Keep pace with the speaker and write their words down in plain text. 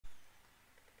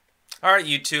Alright,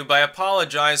 YouTube, I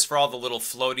apologize for all the little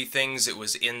floaty things. It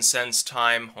was incense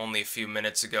time only a few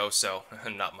minutes ago, so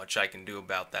not much I can do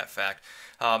about that fact.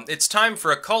 It's time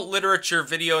for Occult Literature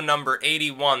video number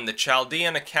 81, the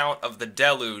Chaldean account of the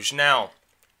Deluge. Now,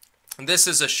 this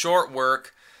is a short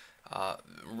work,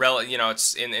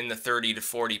 it's in the 30 to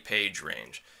 40 page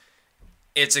range.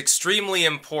 It's extremely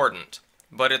important,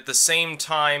 but at the same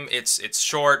time, it's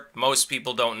short. Most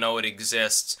people don't know it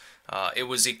exists. It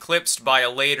was eclipsed by a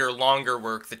later, longer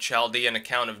work, the Chaldean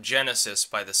account of Genesis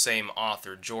by the same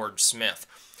author, George Smith.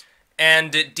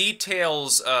 And it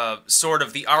details sort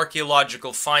of the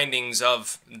archaeological findings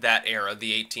of that era,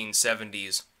 the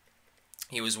 1870s.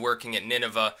 He was working at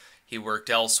Nineveh, he worked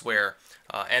elsewhere,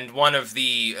 and one of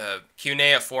the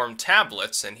cuneiform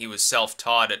tablets, and he was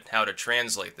self-taught at how to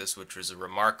translate this, which was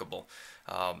remarkable,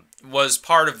 was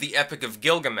part of the Epic of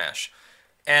Gilgamesh.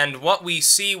 And what we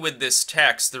see with this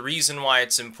text, the reason why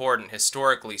it's important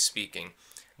historically speaking,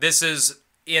 this is,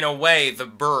 in a way, the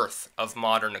birth of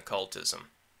modern occultism.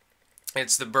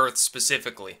 It's the birth,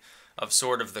 specifically, of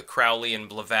sort of the Crowley and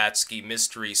Blavatsky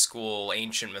mystery school,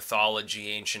 ancient mythology,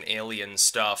 ancient alien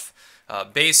stuff.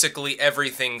 Basically,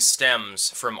 everything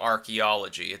stems from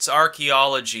archaeology. It's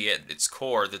archaeology at its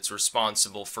core that's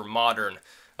responsible for modern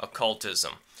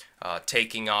occultism.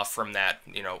 Taking off from that,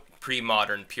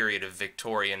 pre-modern period of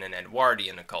Victorian and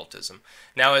Edwardian occultism.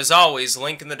 Now, as always,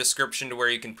 link in the description to where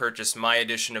you can purchase my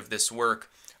edition of this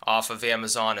work off of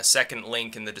Amazon. A second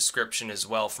link in the description as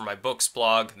well for my books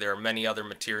blog. There are many other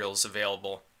materials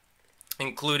available,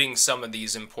 including some of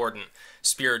these important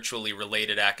spiritually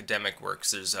related academic works.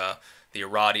 There's the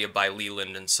Eradia by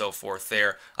Leland and so forth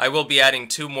there. I will be adding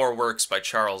 2 more works by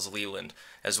Charles Leland,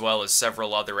 as well as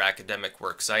several other academic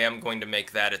works. I am going to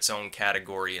make that its own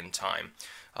category in time.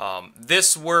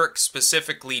 This work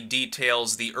specifically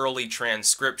details the early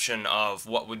transcription of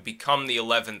what would become the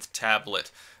 11th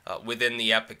tablet within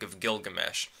the Epic of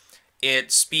Gilgamesh.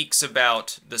 It speaks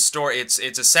about the story, it's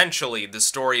essentially the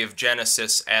story of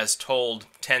Genesis as told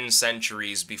 10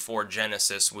 centuries before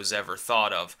Genesis was ever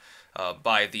thought of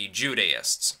by the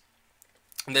Judaists.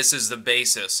 This is the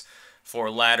basis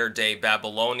for latter-day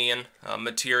Babylonian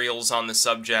materials on the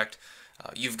subject.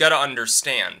 You've got to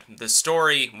understand, the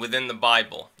story within the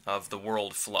Bible of the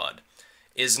world flood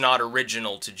is not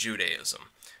original to Judaism.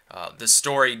 The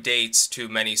story dates to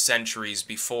many centuries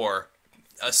before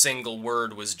a single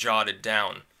word was jotted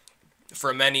down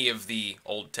for many of the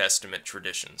Old Testament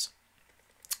traditions.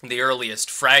 The earliest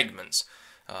fragments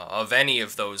of any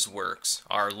of those works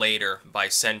are later by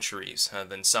centuries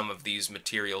than some of these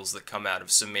materials that come out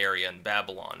of Samaria and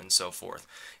Babylon and so forth.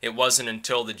 It wasn't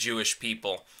until the Jewish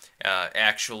people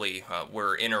actually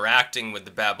were interacting with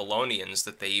the Babylonians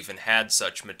that they even had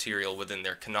such material within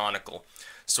their canonical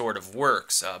sort of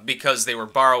works. Because they were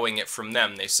borrowing it from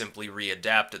them, they simply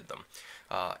readapted them.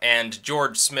 And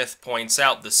George Smith points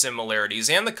out the similarities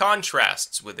and the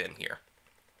contrasts within here.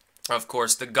 Of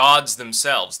course, the gods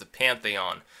themselves, the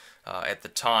pantheon at the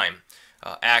time,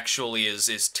 actually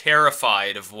is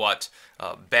terrified of what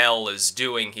Bel is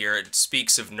doing here. It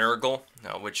speaks of Nergal,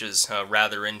 which is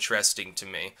rather interesting to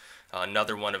me.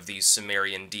 Another one of these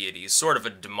Sumerian deities, sort of a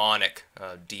demonic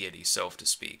deity, so to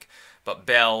speak. But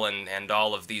Bel and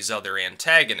all of these other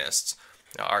antagonists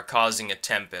are causing a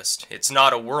tempest. It's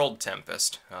not a world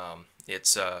tempest.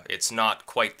 It's not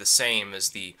quite the same as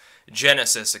the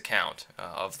Genesis account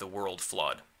of the world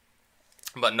flood.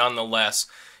 But nonetheless,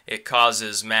 it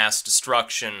causes mass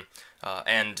destruction,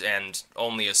 and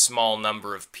only a small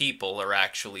number of people are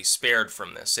actually spared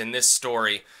from this. In this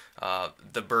story,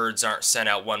 the birds aren't sent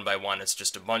out one by one. It's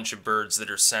just a bunch of birds that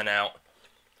are sent out.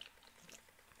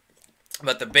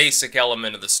 But the basic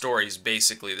element of the story is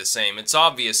basically the same. It's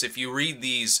obvious if you read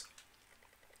these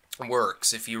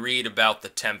works, if you read about the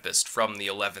tempest from the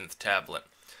 11th tablet,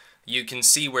 you can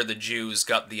see where the Jews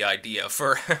got the idea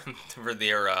for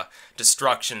their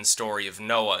destruction story of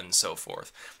Noah and so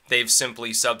forth. They've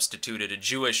simply substituted a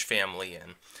Jewish family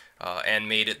in and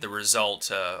made it the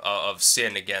result of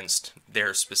sin against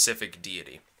their specific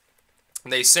deity.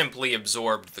 They simply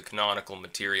absorbed the canonical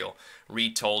material,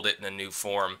 retold it in a new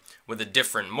form, with a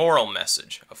different moral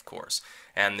message, of course.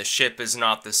 And the ship is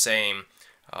not the same.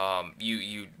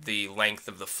 The length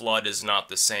of the flood is not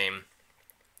the same.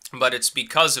 But it's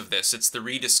because of this, it's the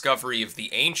rediscovery of the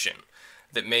ancient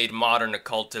that made modern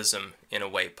occultism in a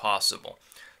way possible.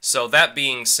 So that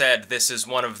being said, this is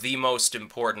one of the most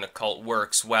important occult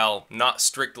works. While not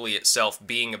strictly itself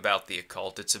being about the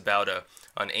occult, it's about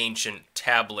an ancient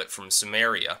tablet from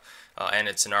Samaria, and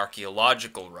it's an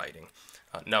archaeological writing,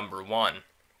 number one.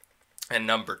 And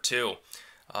number two,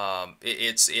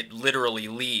 It literally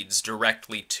leads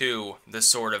directly to the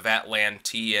sort of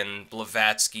Atlantean,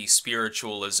 Blavatsky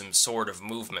spiritualism sort of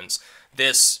movements.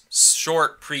 This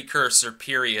short precursor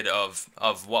period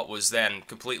of what was then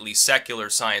completely secular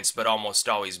science, but almost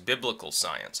always biblical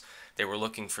science. They were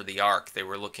looking for the Ark, they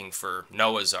were looking for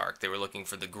Noah's Ark, they were looking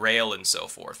for the Grail and so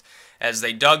forth. As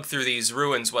they dug through these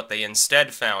ruins, what they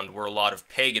instead found were a lot of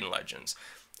pagan legends.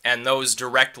 And those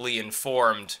directly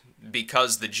informed,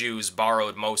 because the Jews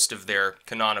borrowed most of their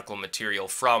canonical material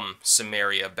from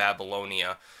Sumeria,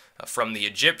 Babylonia, from the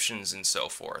Egyptians and so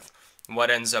forth.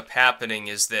 What ends up happening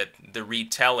is that the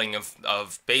retelling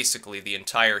of basically the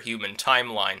entire human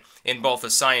timeline in both a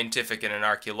scientific and an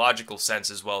archaeological sense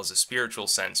as well as a spiritual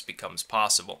sense becomes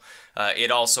possible.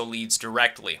 It also leads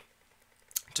directly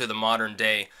to the modern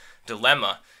day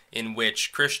dilemma in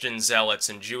which Christian zealots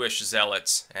and Jewish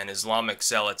zealots and Islamic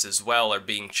zealots as well are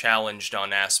being challenged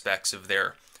on aspects of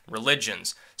their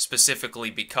religions, specifically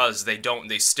because they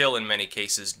still in many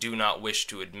cases do not wish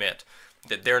to admit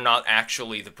that they're not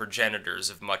actually the progenitors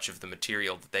of much of the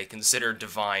material that they consider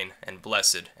divine and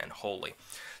blessed and holy.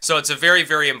 So it's a very,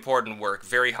 very important work,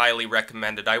 very highly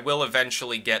recommended. I will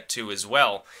eventually get to as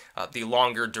well the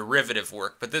longer derivative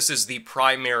work, but this is the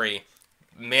primary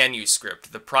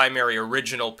manuscript, the primary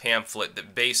original pamphlet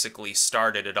that basically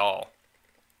started it all.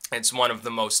 It's one of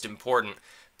the most important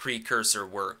precursor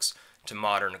works to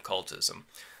modern occultism.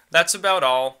 That's about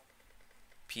all.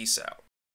 Peace out.